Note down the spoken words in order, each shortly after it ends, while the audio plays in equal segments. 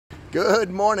Good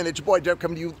morning, it's your boy Deric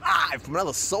coming to you live from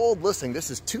another sold listing. This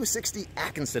is 260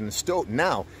 Atkinson Stoughton.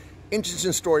 Now,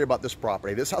 interesting story about this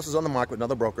property. This house is on the market with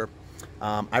another broker.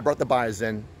 I brought the buyers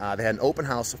in. They had an open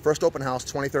house, first open house,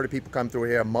 20, 30 people come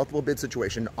through here, multiple bid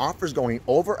situation, offers going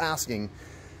over asking.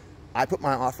 I put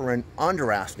my offer in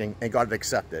under asking and got it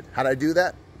accepted. How did I do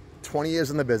that? 20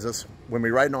 years in the business. When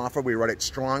we write an offer, we write it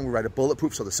strong, we write it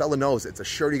bulletproof so the seller knows it's a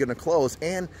surety going to close,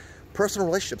 and personal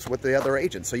relationships with the other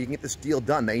agents so you can get this deal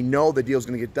done. They know the deal's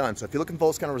going to get done. So if you're looking for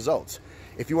those kind of results,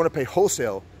 if you want to pay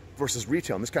wholesale versus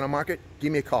retail in this kind of market,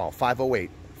 give me a call,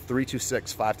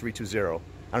 508-326-5320. I don't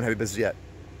have any business yet,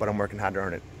 but I'm working hard to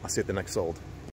earn it. I'll see you at the next sold.